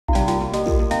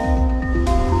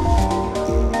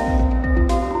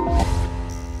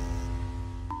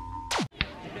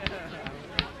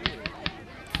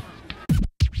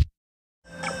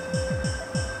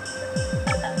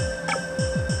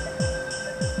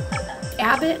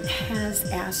Abbott has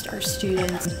asked our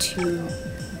students to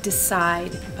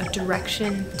decide a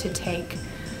direction to take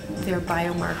their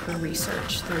biomarker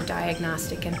research, their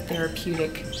diagnostic and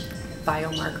therapeutic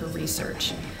biomarker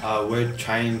research. We're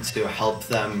trying to help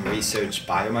them research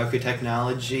biomarker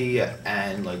technology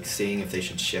and seeing if they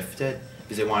should shift it,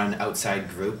 because they want an outside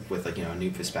group with a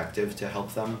new perspective to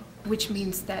help them. Which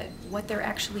means that what they're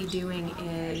actually doing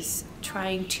is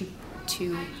trying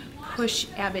to push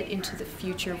Abbott into the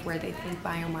future of where they think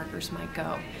biomarkers might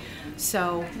go.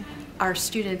 So our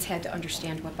students had to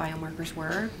understand what biomarkers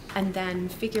were and then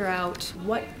figure out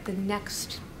what the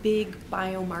next big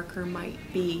biomarker might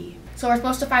be. So we're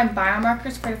supposed to find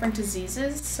biomarkers for different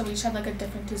diseases, so we each have a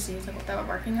different disease that we're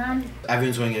working on.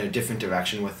 Everyone's going in a different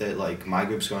direction with it. My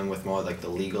group's going with more the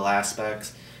legal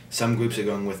aspects. Some groups are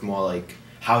going with more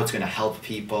how it's going to help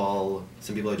people.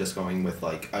 Some people are just going with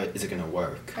is it going to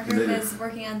work? Our group is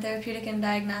working on therapeutic and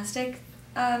diagnostic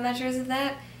measures of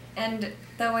that, and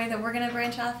the way that we're going to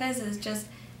branch off is just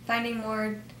finding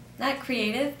more, not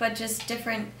creative, but just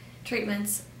different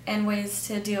treatments and ways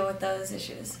to deal with those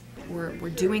issues. We're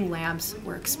doing labs,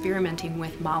 we're experimenting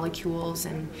with molecules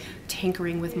and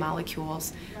tinkering with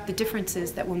molecules. The difference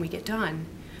is that when we get done,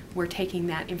 we're taking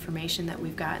that information that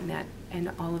we've gotten and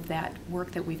all of that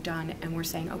work that we've done, and we're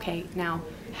saying, okay, now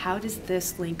how does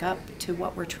this link up to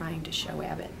what we're trying to show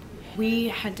Abbott? We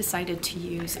had decided to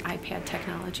use iPad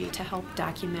technology to help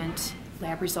document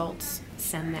lab results,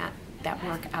 send that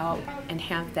work out, and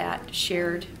have that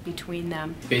shared between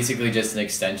them. Basically just an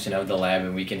extension of the lab,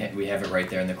 and we have it right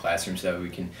there in the classroom so that we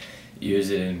can use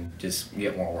it and just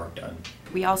get more work done.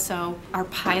 We also are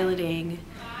piloting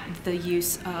the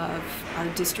use of our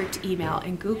district email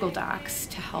and Google Docs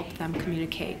to help them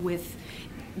communicate with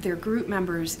their group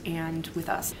members and with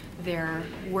us. They're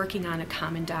working on a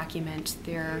common document.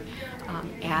 They're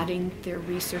adding their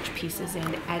research pieces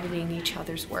in, editing each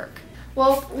other's work.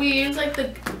 Well, we use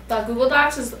the Google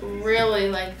Docs is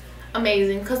really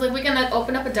amazing because we can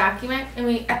open up a document, and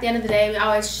we at the end of the day we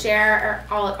always share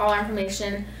all our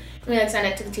information, and we send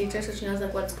it to the teacher so she knows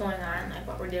what's going on,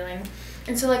 what we're doing.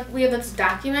 And so we have this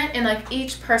document, and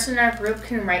each person in our group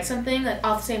can write something all at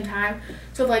the same time.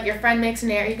 So if your friend makes an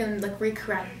error, you can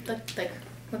recorrect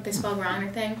what they spelled wrong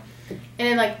or thing,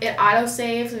 and then it auto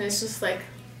saves, and it's just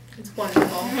it's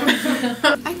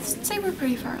wonderful. I'd say we're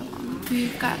pretty far along.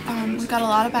 We've got a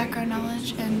lot of background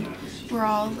knowledge, and we're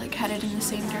all headed in the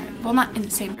same direction. Well, not in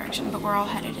the same direction, but we're all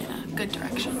headed in a good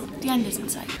direction. The end is in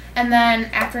sight. And then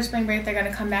after spring break, they're going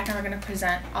to come back and we're going to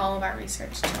present all of our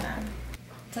research to them.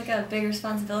 It's a big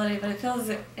responsibility, but it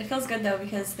feels good though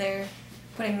because they're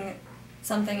putting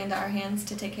something into our hands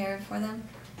to take care of for them.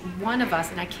 One of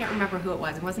us, and I can't remember who it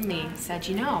wasn't me, said,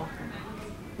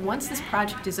 once this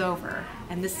project is over,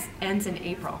 and this ends in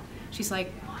April, she's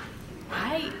like,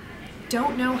 I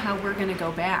don't know how we're going to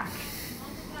go back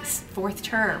fourth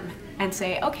term and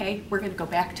say, okay, we're going to go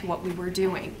back to what we were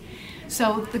doing.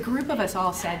 So the group of us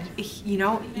all said,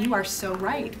 you are so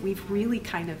right. We've really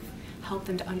kind of helped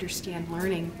them to understand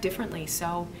learning differently.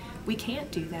 So we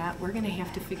can't do that. We're going to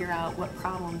have to figure out what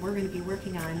problem we're going to be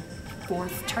working on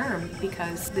fourth term,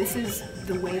 because this is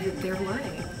the way that they're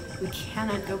learning. We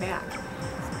cannot go back.